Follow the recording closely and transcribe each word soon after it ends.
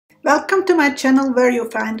Welcome to my channel where you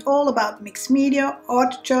find all about mixed media,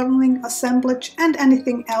 art journaling, assemblage and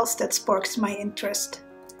anything else that sparks my interest.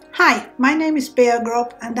 Hi, my name is Bea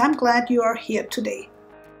Grob and I'm glad you are here today.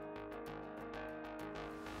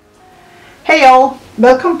 Hey all,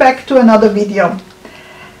 welcome back to another video.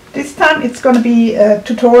 This time it's going to be a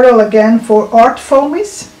tutorial again for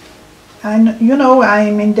ArtFoamies. And you know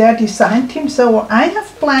I'm in their design team, so I have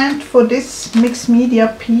planned for this mixed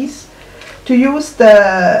media piece to use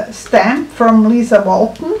the stamp from Lisa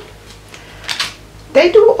Walton.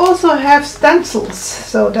 They do also have stencils,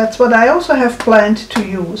 so that's what I also have planned to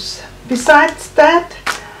use. Besides that,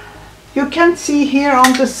 you can see here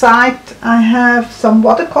on the side I have some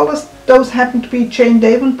watercolors. Those happen to be Jane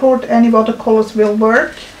Davenport. Any watercolors will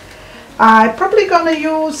work. I'm probably gonna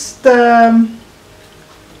use the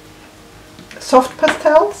soft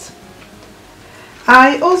pastels.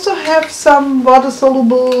 I also have some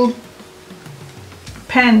water-soluble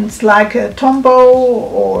pens like a Tombow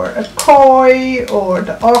or a Koi or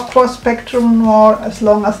the Aqua Spectrum Noir, as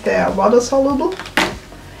long as they are water-soluble.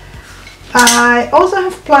 I also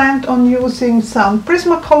have planned on using some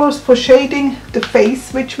Prismacolors for shading the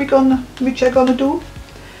face, which I'm gonna do.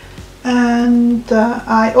 And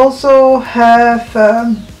I also have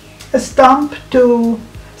a stump to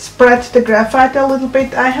spread the graphite a little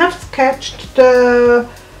bit. I have sketched the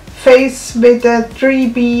face with a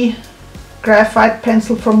 3B graphite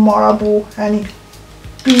pencil from Marabou. Any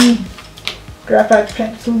B graphite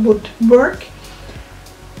pencil would work.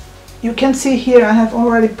 You can see here I have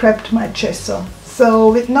already prepped my gesso.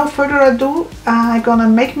 So with no further ado, I'm gonna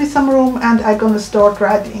make me some room and I'm gonna start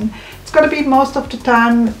right in. It's gonna be most of the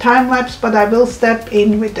time time-lapse, but I will step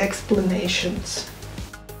in with explanations.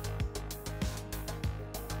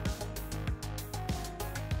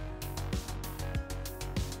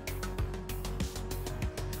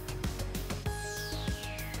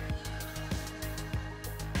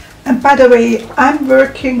 And by the way, I'm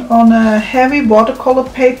working on a heavy watercolor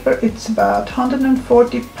paper. It's about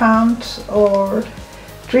 140 pounds or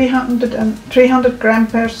 300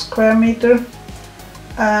 grams per square meter.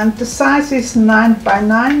 And the size is 9 by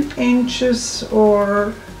 9 inches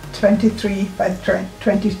or 23 by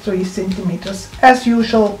 23 centimeters. As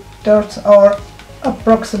usual, those are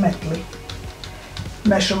approximately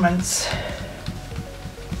measurements.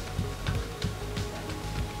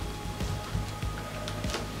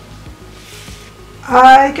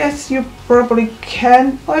 I guess you probably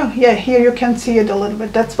can, oh yeah, here you can see it a little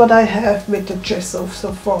bit. That's what I have with the gesso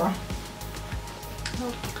so far.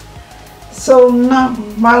 So now,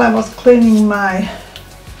 while I was cleaning my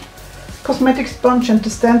cosmetic sponge and the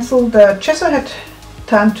stencil, the gesso had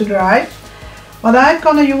time to dry. What I'm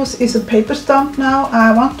gonna use is a paper stump now.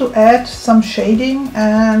 I want to add some shading,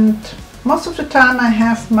 and most of the time I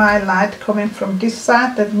have my light coming from this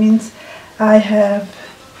side. That means I have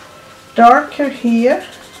darker here,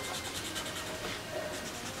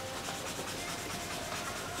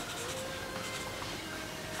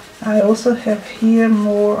 I also have here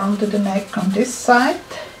more under the neck on this side,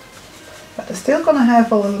 but I'm still gonna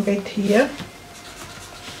have a little bit here.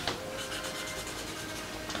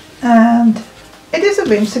 And it is a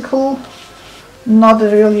whimsical, not a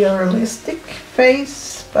really realistic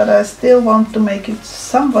face, but I still want to make it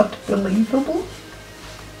somewhat believable.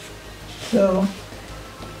 So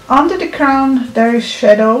under the crown there is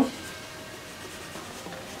shadow,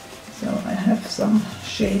 so I have some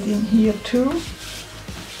shading here too.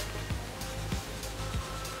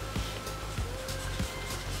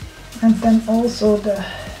 And then also the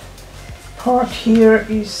part here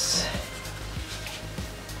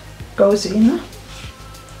goes in.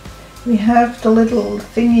 We have the little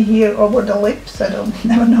thingy here over the lips. I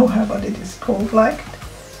never know what it is called like.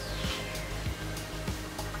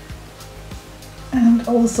 And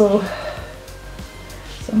also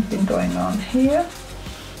something going on here.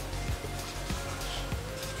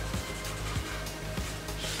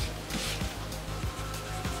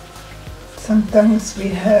 Sometimes we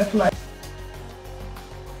have like...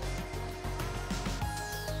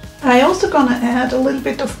 I'm also gonna add a little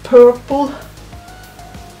bit of purple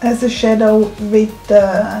as a shadow with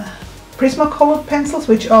the Prismacolor pencils,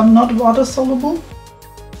 which are not water soluble.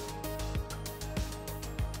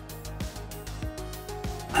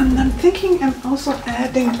 And I'm thinking I'm also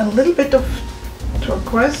adding a little bit of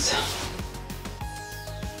turquoise.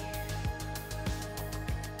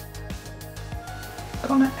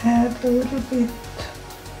 Gonna add a little bit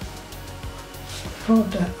for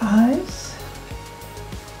the eyes.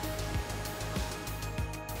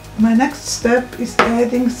 My next step is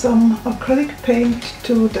adding some acrylic paint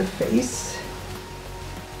to the face.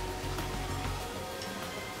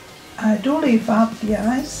 I do leave out the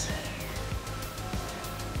eyes,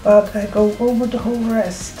 but I go over the whole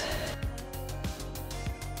rest.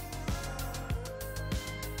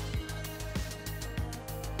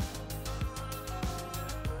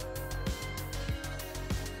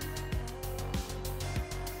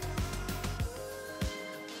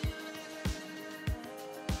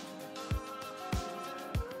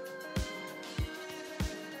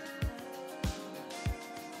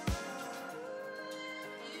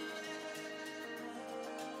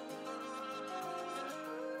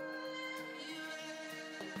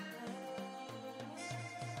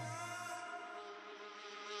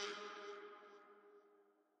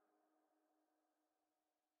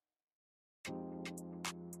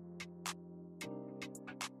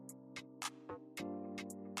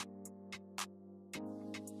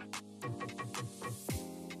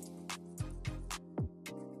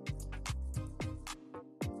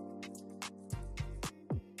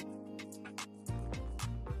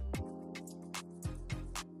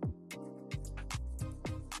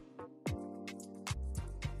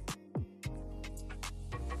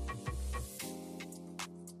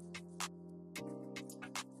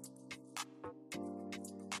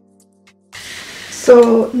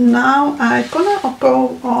 So now I'm gonna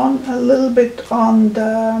go on a little bit on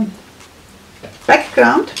the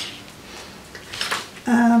background.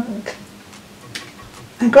 I'm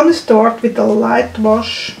gonna start with a light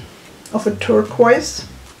wash of a turquoise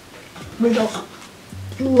with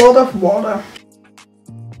a lot of water.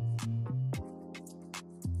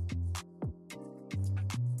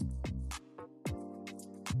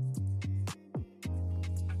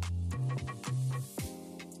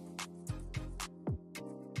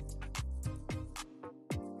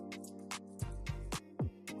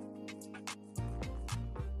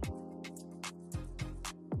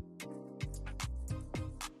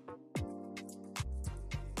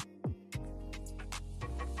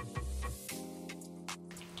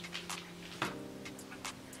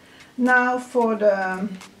 Now for the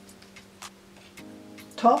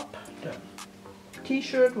top, the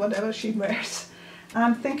t-shirt, whatever she wears,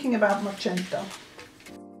 I'm thinking about magenta.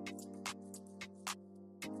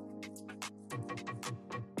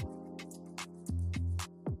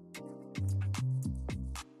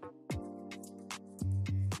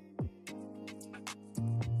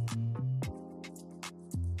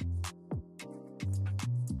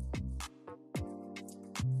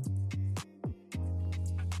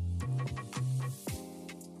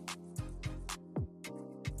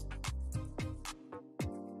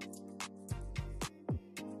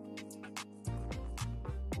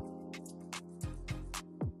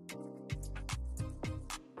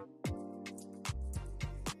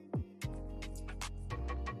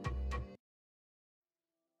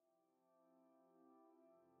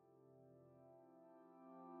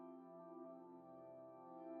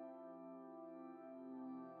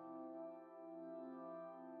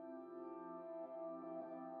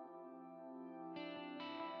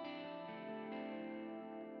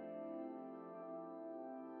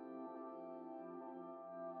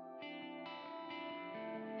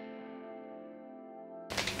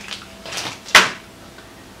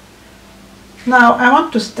 Now I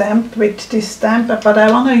want to stamp with this stamper, but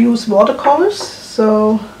I want to use watercolors,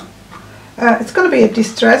 so it's going to be a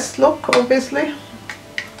distressed look, obviously.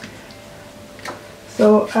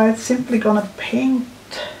 So I'm simply going to paint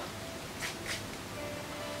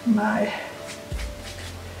my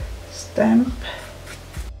stamp.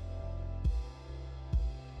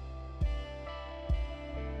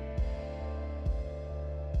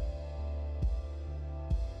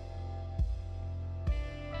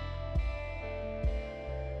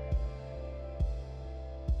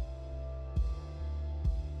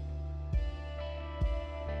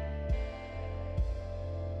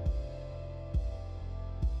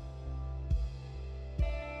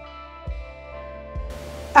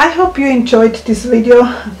 I hope you enjoyed this video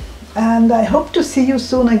and I hope to see you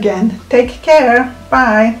soon again. Take care.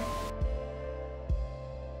 Bye.